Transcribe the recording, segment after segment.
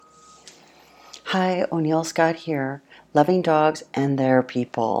Hi, O'Neill Scott here, loving dogs and their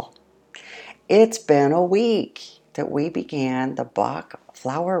people. It's been a week that we began the Bach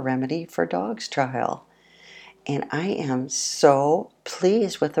Flower Remedy for Dogs trial, and I am so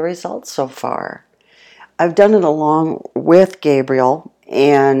pleased with the results so far. I've done it along with Gabriel,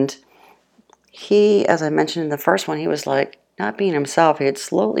 and he, as I mentioned in the first one, he was like not being himself. He had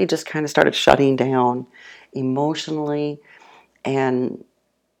slowly just kind of started shutting down emotionally and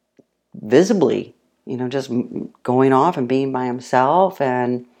visibly, just going off and being by himself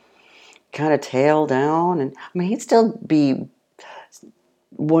and kind of tail down. And I mean, he'd still be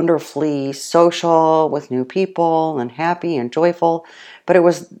wonderfully social with new people and happy and joyful, but it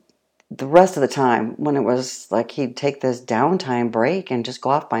was the rest of the time when it was like he'd take this downtime break and just go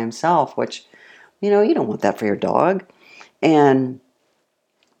off by himself, which, you don't want that for your dog. And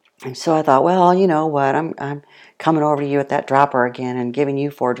so I thought, well, you know what? I'm coming over to you with that dropper again and giving you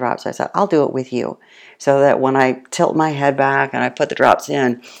 4 drops. I said, I'll do it with you. So that when I tilt my head back and I put the drops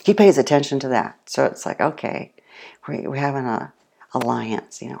in, he pays attention to that. So it's like, okay, we're having a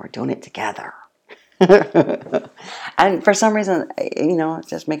alliance, we're doing it together. And for some reason, it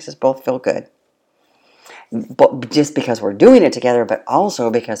just makes us both feel good. But just because we're doing it together, but also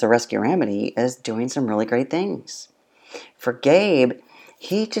because the Rescue Remedy is doing some really great things. For Gabe,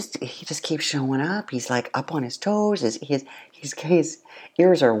 he just keeps showing up. He's like up on his toes. His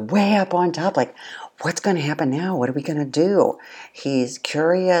ears are way up on top. Like, what's going to happen now? What are we going to do? He's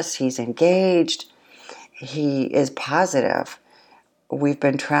curious. He's engaged. He is positive. We've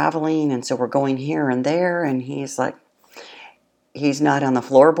been traveling, and so we're going here and there, and he's not on the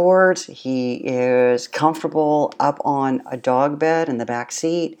floorboards. He is comfortable up on a dog bed in the back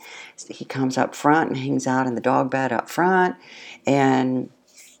seat. He comes up front and hangs out in the dog bed up front. And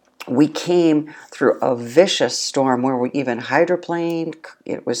we came through a vicious storm where we even hydroplaned.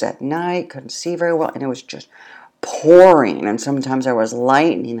 It was at night, couldn't see very well, and it was just pouring. And sometimes there was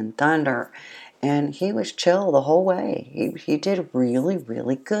lightning and thunder. And he was chill the whole way. He did really,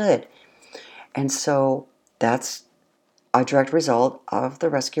 really good. And so that's a direct result of the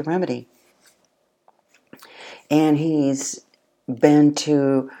Rescue Remedy. And he's been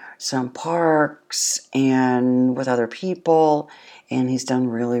to some parks and with other people, and he's done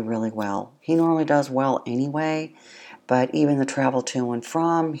really, really well. He normally does well anyway, but even the travel to and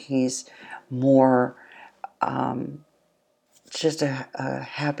from, he's more just a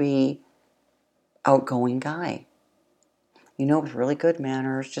happy, outgoing guy. With really good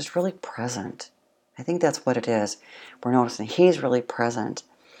manners, just really present. I think that's what it is. We're noticing he's really present.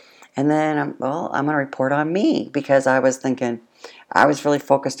 And then, I'm going to report on me because I was thinking, I was really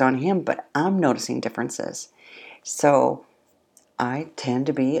focused on him, but I'm noticing differences. So I tend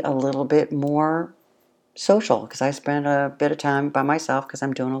to be a little bit more social because I spend a bit of time by myself because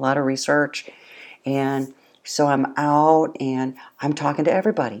I'm doing a lot of research. And so I'm out and I'm talking to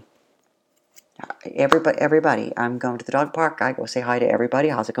everybody. Everybody. I'm going to the dog park. I go say hi to everybody.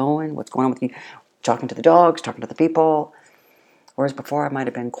 How's it going? What's going on with you? Talking to the dogs, talking to the people. Whereas before I might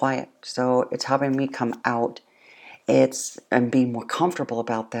have been quiet. So it's helping me come out. And be more comfortable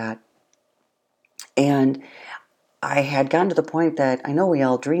about that. And I had gotten to the point that I know we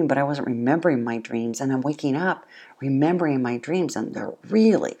all dream, but I wasn't remembering my dreams. And I'm waking up remembering my dreams, and they're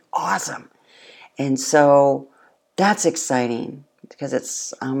really awesome. And so that's exciting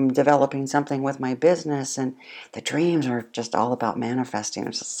because I'm developing something with my business, and the dreams are just all about manifesting.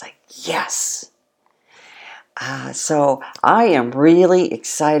 It's just like, yes. So I am really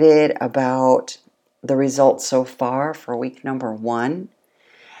excited about the results so far for week number 1.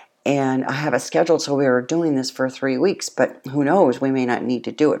 And I have it scheduled so we are doing this for 3 weeks, but who knows, we may not need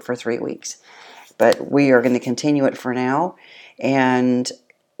to do it for 3 weeks. But we are going to continue it for now, and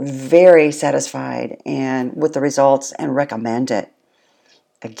very satisfied and with the results and recommend it.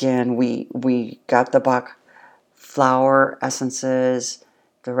 Again, we got the Bach flower essences,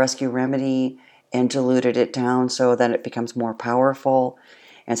 the Rescue Remedy, and diluted it down so that it becomes more powerful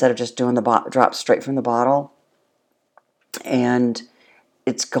instead of just doing the drops straight from the bottle. And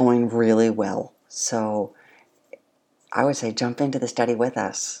it's going really well. So I would say jump into the study with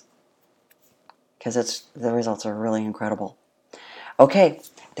us because the results are really incredible. Okay,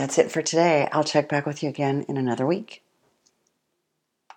 that's it for today. I'll check back with you again in another week.